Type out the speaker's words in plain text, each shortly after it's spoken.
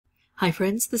Hi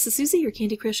friends, this is Susie, your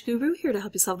Candy Crush Guru, here to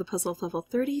help you solve the puzzle of level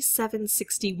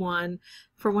 3761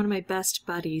 for one of my best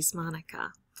buddies,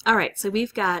 Monica. Alright, so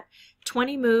we've got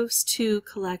 20 moves to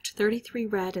collect 33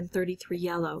 red and 33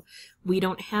 yellow. We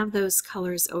don't have those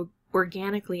colors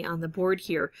organically on the board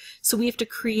here, so we have to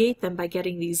create them by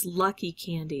getting these lucky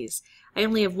candies. I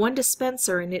only have one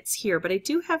dispenser and it's here, but I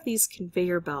do have these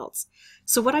conveyor belts.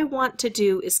 So what I want to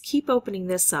do is keep opening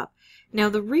this up. Now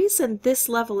the reason this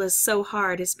level is so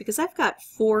hard is because I've got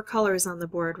 4 colors on the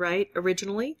board, right,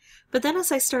 originally, but then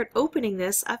as I start opening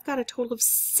this, I've got a total of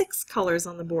 6 colors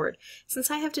on the board. Since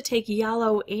I have to take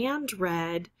yellow and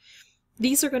red,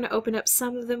 these are going to open up.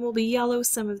 Some of them will be yellow,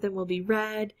 some of them will be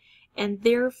red, and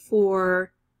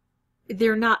therefore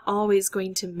they're not always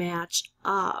going to match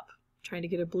up. I'm trying to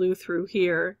get a blue through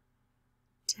here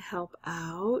to help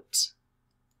out.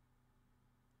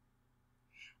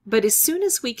 But as soon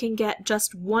as we can get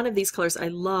just one of these colors, I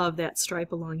love that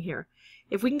stripe along here.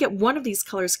 If we can get one of these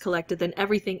colors collected, then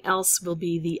everything else will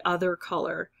be the other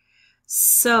color.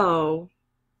 So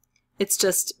it's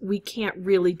just we can't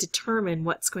really determine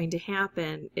what's going to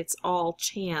happen. It's all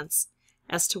chance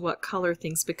as to what color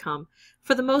things become.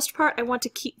 For the most part, I want to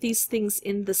keep these things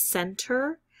in the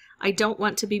center. I don't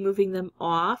want to be moving them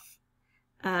off,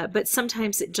 but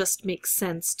sometimes it just makes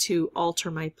sense to alter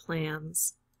my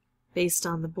plans based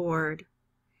on the board.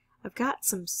 I've got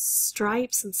some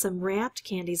stripes and some wrapped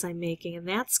candies I'm making, and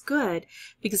that's good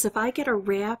because if I get a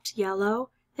wrapped yellow,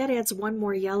 that adds one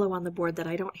more yellow on the board that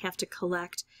I don't have to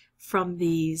collect from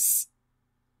these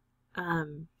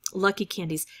lucky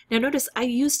candies. Now notice I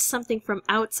used something from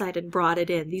outside and brought it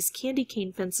in. These candy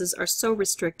cane fences are so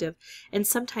restrictive, and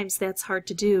sometimes that's hard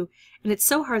to do, and it's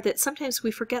so hard that sometimes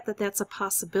we forget that that's a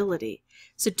possibility.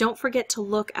 So don't forget to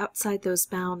look outside those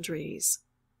boundaries.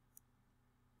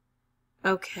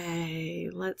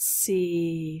 Okay, let's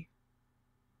see.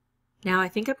 Now I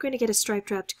think I'm going to get a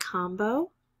striped wrapped combo.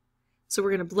 So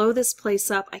we're going to blow this place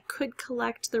up. I could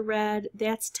collect the red.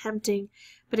 That's tempting.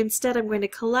 But instead I'm going to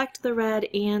collect the red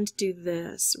and do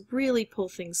this. Really pull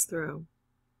things through.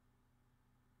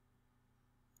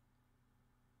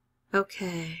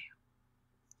 Okay.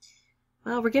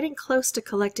 Well, we're getting close to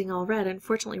collecting all red.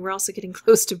 Unfortunately, we're also getting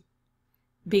close to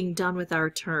being done with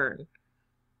our turn.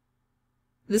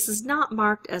 This is not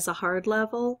marked as a hard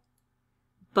level,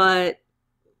 but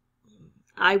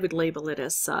I would label it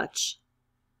as such.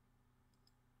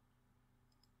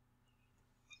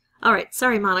 Alright,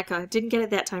 sorry Monica, didn't get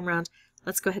it that time around.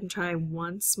 Let's go ahead and try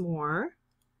once more.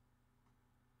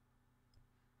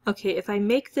 Okay, if I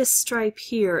make this stripe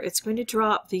here, it's going to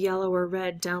drop the yellow or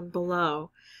red down below.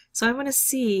 So I'm going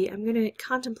to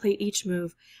contemplate each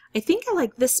move. I think I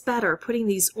like this better, putting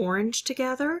these orange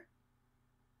together.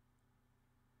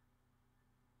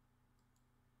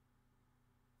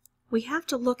 We have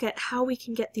to look at how we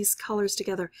can get these colors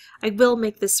together. I will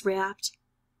make this wrapped.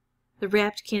 The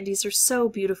wrapped candies are so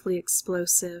beautifully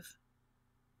explosive.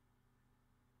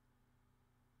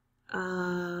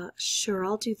 Sure,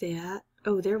 I'll do that.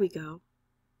 Oh, there we go.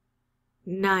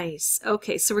 Nice.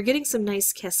 Okay, so we're getting some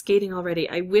nice cascading already.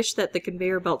 I wish that the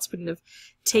conveyor belts wouldn't have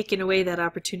taken away that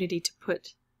opportunity to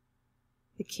put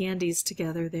the candies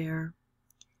together there.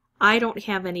 I don't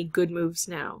have any good moves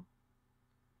now.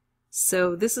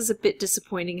 So this is a bit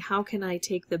disappointing. How can I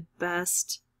take the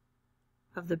best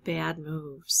of the bad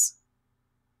moves?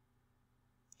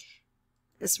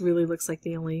 This really looks like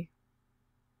the only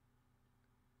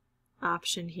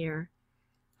option here.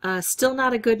 Still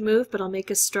not a good move, but I'll make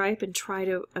a stripe and try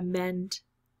to amend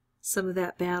some of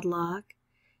that bad luck.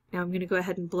 Now I'm going to go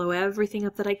ahead and blow everything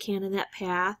up that I can in that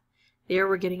path. There,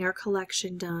 we're getting our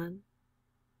collection done.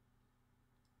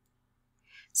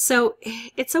 So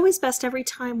it's always best every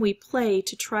time we play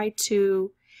to try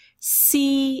to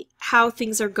see how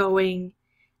things are going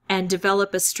and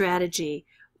develop a strategy.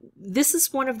 This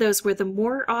is one of those where the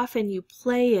more often you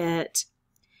play it,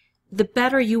 the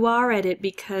better you are at it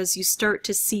because you start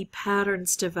to see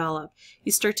patterns develop.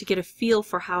 You start to get a feel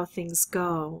for how things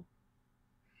go.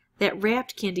 That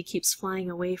wrapped candy keeps flying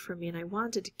away from me and I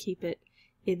wanted to keep it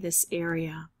in this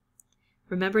area.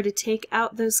 Remember to take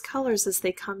out those colors as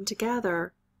they come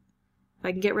together. If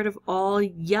I can get rid of all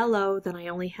yellow, then I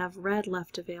only have red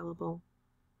left available.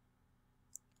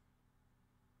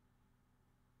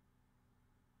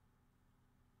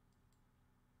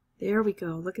 There we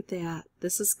go. Look at that.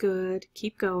 This is good.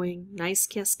 Keep going. Nice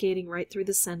cascading right through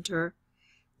the center.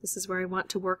 This is where I want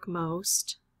to work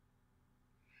most.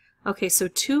 Okay, so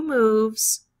 2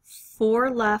 moves, 4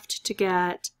 left to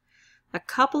get a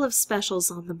couple of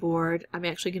specials on the board. I'm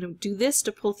actually going to do this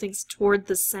to pull things toward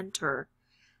the center.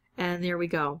 And there we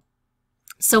go.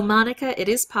 So Monica, it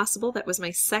is possible. That was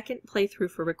my second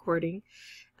playthrough for recording.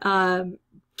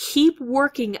 Keep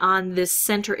working on this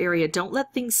center area. Don't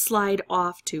let things slide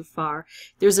off too far.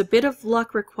 There's a bit of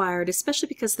luck required, especially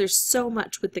because there's so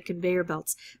much with the conveyor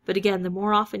belts. But again, the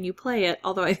more often you play it,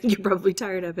 although I think you're probably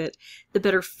tired of it, the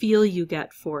better feel you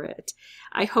get for it.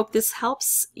 I hope this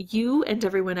helps you and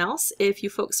everyone else. If you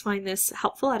folks find this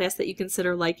helpful, I'd ask that you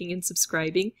consider liking and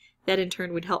subscribing. That in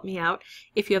turn would help me out.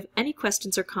 If you have any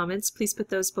questions or comments, please put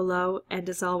those below. And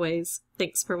as always,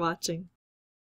 thanks for watching.